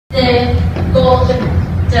the gold,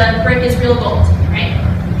 the brick is real gold, right?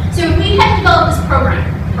 So if we had developed this program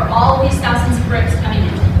for all these thousands of bricks coming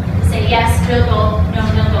in, to say yes, real gold, no,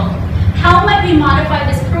 no gold, how might we modify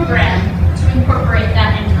this program